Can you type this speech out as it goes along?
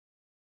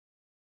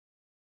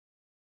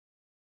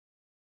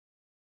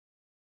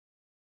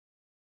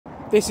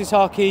This is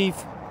Kharkiv,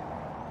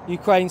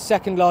 Ukraine's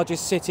second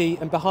largest city,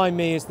 and behind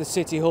me is the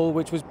city hall,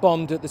 which was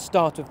bombed at the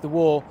start of the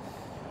war.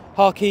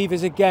 Kharkiv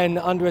is again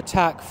under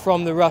attack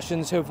from the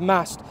Russians, who have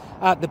massed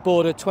at the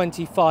border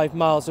 25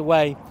 miles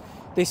away.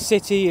 This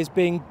city is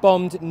being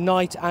bombed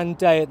night and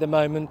day at the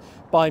moment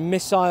by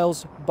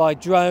missiles, by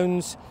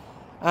drones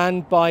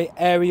and by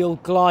aerial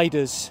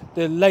gliders,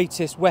 the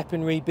latest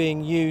weaponry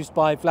being used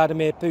by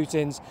Vladimir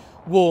Putin's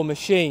war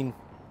machine.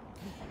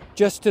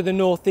 Just to the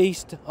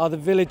northeast are the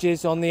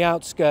villages on the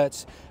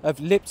outskirts of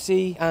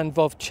Lipsy and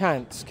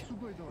Vovchansk,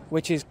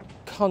 which is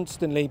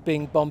constantly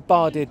being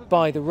bombarded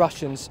by the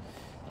Russians.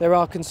 There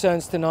are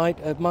concerns tonight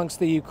amongst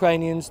the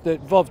Ukrainians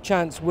that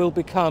Vovchansk will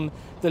become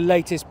the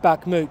latest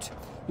Bakhmut.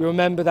 You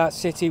remember that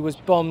city was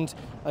bombed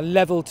and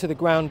levelled to the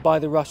ground by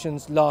the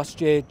Russians last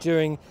year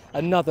during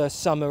another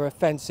summer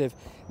offensive.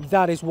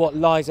 That is what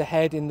lies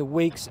ahead in the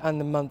weeks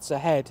and the months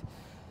ahead.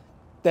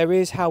 There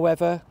is,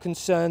 however,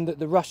 concern that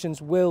the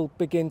Russians will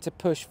begin to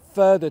push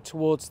further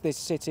towards this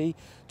city,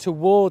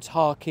 towards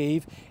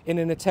Kharkiv, in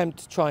an attempt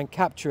to try and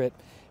capture it.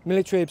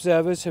 Military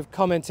observers have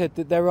commented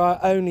that there are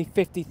only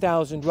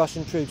 50,000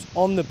 Russian troops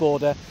on the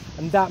border,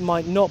 and that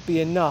might not be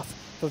enough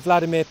for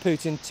Vladimir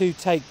Putin to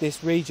take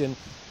this region.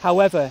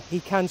 However, he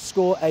can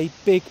score a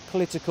big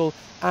political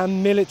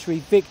and military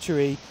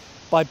victory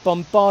by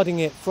bombarding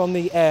it from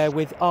the air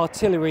with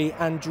artillery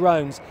and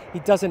drones. He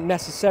doesn't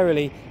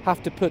necessarily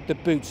have to put the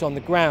boots on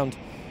the ground.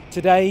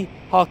 Today,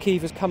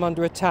 Kharkiv has come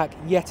under attack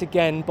yet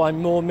again by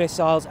more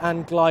missiles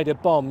and glider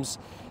bombs.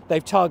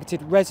 They've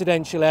targeted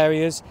residential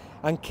areas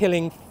and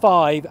killing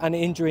 5 and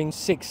injuring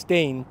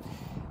 16.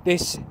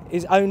 This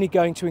is only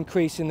going to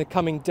increase in the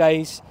coming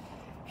days.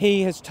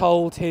 He has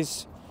told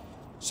his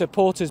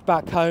supporters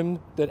back home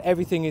that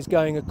everything is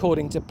going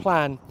according to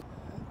plan.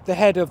 The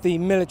head of the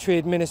military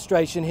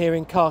administration here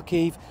in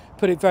Kharkiv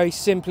put it very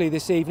simply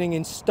this evening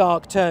in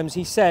stark terms.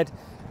 He said,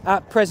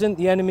 at present,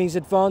 the enemy's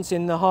advance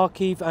in the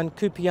Kharkiv and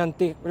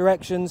Kupiansk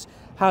directions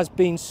has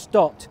been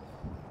stopped.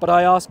 But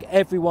I ask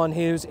everyone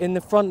who's in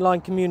the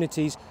frontline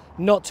communities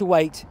not to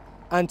wait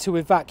and to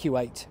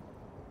evacuate.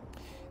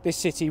 This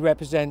city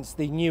represents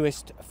the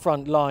newest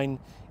front line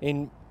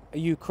in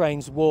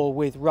Ukraine's war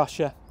with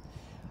Russia.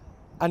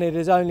 And it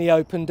has only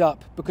opened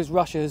up because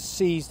Russia has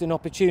seized an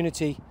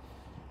opportunity.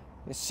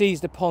 It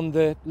seized upon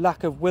the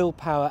lack of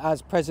willpower,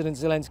 as President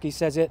Zelensky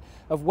says it,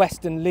 of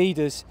Western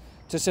leaders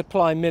to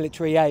supply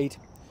military aid.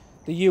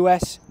 The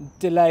US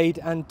delayed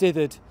and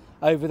dithered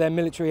over their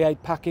military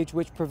aid package,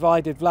 which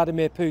provided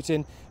Vladimir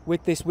Putin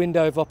with this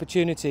window of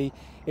opportunity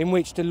in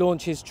which to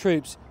launch his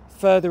troops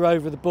further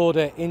over the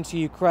border into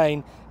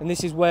Ukraine, and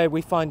this is where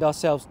we find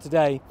ourselves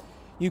today.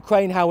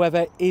 Ukraine,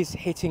 however, is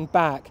hitting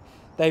back.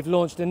 They've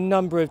launched a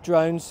number of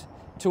drones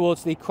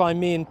towards the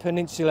Crimean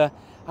Peninsula,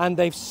 and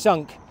they've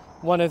sunk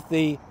one of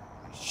the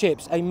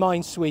ships, a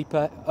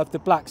minesweeper of the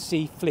Black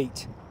Sea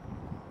Fleet.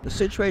 The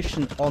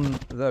situation on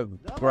the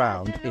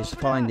ground is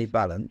finely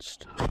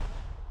balanced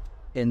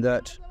in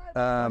that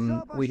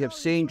we have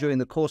seen during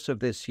the course of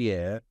this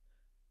year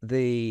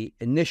the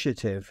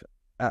initiative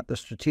at the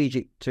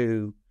strategic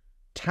to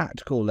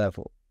tactical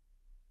level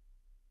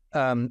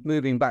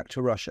moving back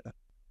to Russia.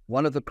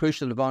 One of the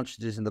crucial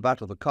advantages in the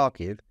Battle of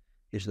Kharkiv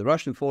is the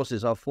Russian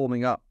forces are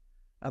forming up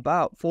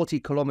about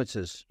 40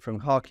 kilometers from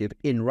Kharkiv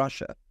in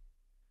Russia.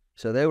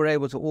 So they were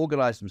able to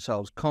organize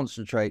themselves,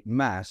 concentrate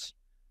mass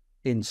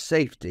in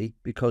safety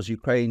because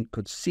Ukraine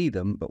could see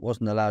them but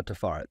wasn't allowed to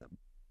fire at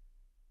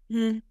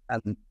them.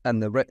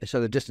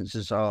 So the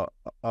distances are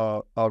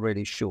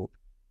really short.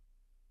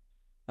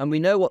 And we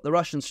know what the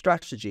Russian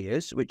strategy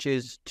is, which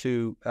is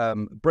to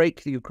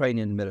break the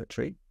Ukrainian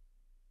military,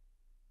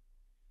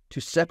 to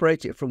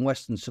separate it from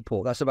Western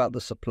support. That's about the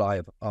supply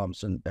of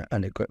arms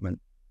and equipment.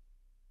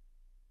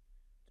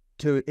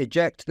 To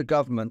eject the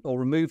government or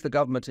remove the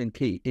government in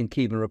Kyiv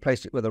and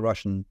replace it with a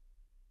Russian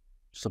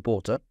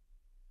supporter.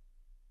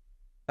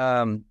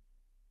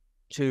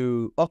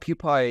 To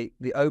occupy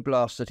the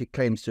oblast that it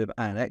claims to have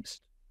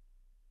annexed.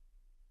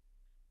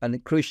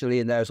 And crucially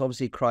in there is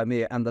obviously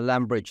Crimea and the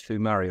land bridge through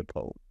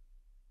Mariupol.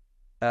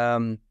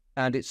 And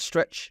its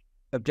stretch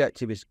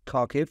objective is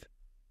Kharkiv.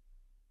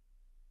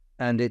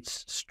 And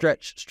its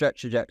stretch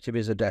objective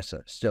is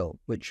Odessa still,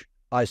 which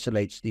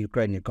isolates the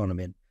Ukrainian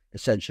economy and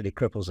essentially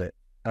cripples it,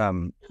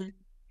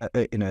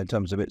 in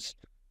terms of its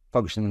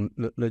functioning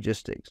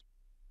logistics.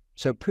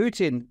 So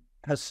Putin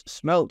has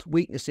smelt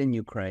weakness in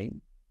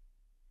Ukraine.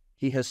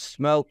 He has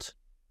smelt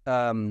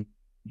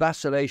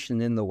vacillation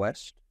in the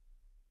West.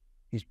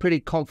 He's pretty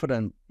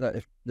confident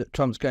that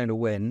Trump's going to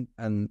win,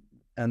 and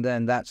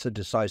then that's a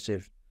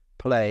decisive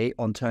play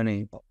on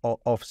turning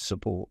off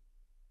support.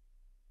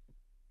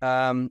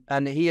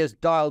 And he has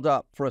dialed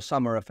up for a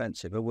summer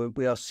offensive.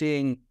 We are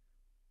seeing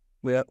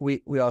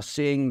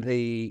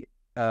the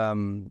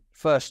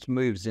first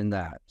moves in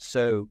that.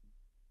 So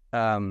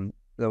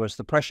there was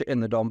the pressure in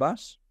the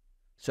Donbass.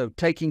 So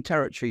taking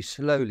territory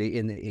slowly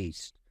in the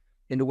east,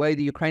 in a way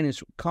the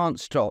Ukrainians can't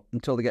stop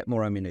until they get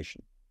more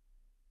ammunition.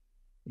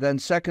 Then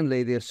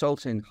secondly, the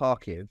assault in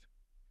Kharkiv,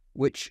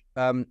 which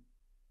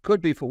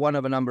could be for one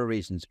of a number of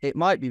reasons. It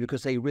might be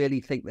because they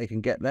really think they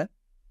can get there.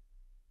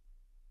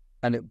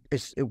 And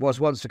it was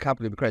once the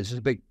capital of Ukraine.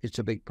 It's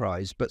a big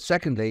prize. But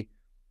secondly,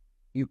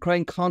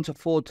 Ukraine can't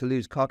afford to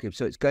lose Kharkiv,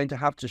 so it's going to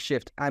have to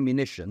shift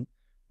ammunition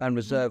and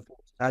reserve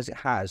as it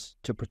has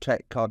to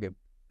protect Kharkiv.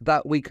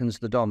 That weakens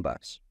the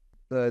Donbass.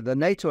 The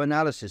NATO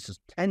analysis has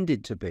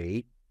tended to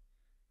be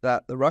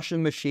that the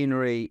Russian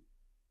machinery,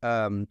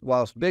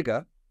 whilst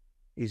bigger,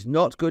 is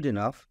not good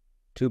enough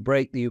to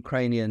break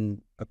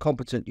a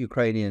competent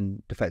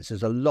Ukrainian defense.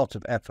 There's a lot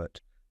of effort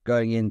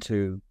going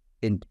into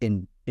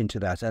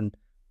that.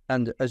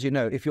 And as you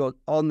know, if you're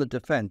on the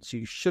defense,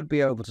 you should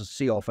be able to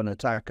see off an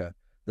attacker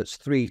that's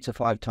 3 to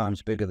 5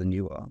 times bigger than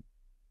you are,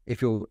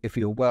 if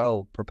you're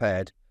well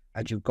prepared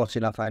and you've got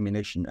enough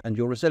ammunition and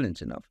you're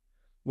resilient enough.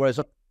 Whereas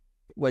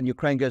when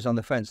Ukraine goes on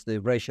the fence, the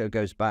ratio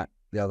goes back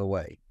the other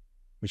way,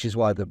 which is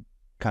why the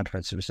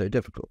counteroffensive is so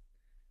difficult.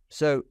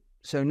 So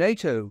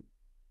NATO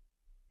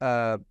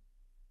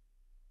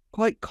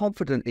quite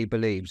confidently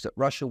believes that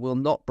Russia will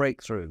not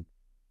break through,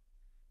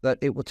 that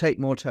it will take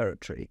more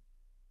territory,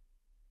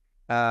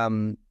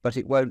 but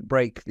it won't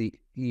break the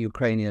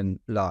Ukrainian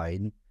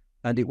line,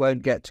 and it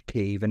won't get to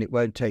Kyiv, and it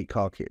won't take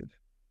Kharkiv.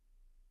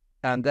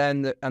 And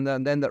then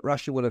that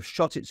Russia will have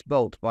shot its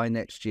bolt by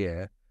next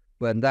year,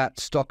 when that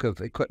stock of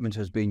equipment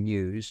has been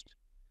used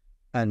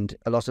and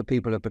a lot of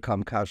people have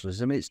become casualties.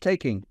 I mean, it's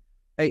taking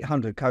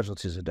 800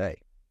 casualties a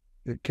day,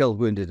 killed,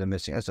 wounded, and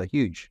missing. That's a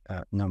huge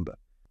number.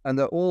 And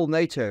that all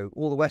NATO,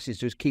 all the West is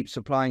just keep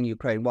supplying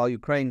Ukraine while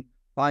Ukraine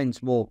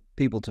finds more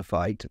people to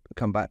fight.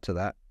 Come back to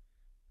that.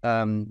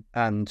 And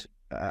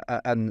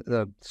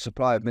the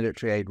supply of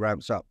military aid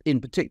ramps up.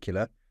 In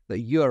particular,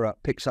 that Europe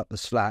picks up the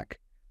slack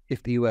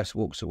if the US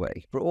walks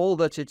away. For all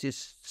that it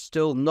is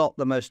still not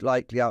the most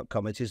likely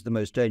outcome, it is the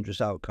most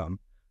dangerous outcome.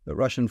 The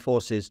Russian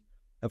forces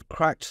have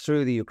cracked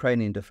through the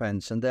Ukrainian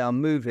defense, and they are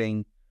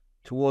moving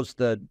towards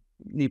the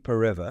Dnieper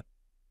River,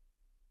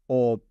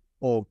 or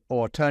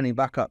turning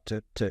back up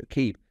to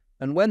Kyiv.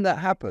 And when that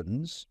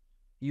happens,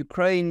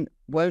 Ukraine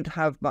won't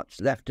have much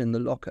left in the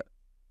locker.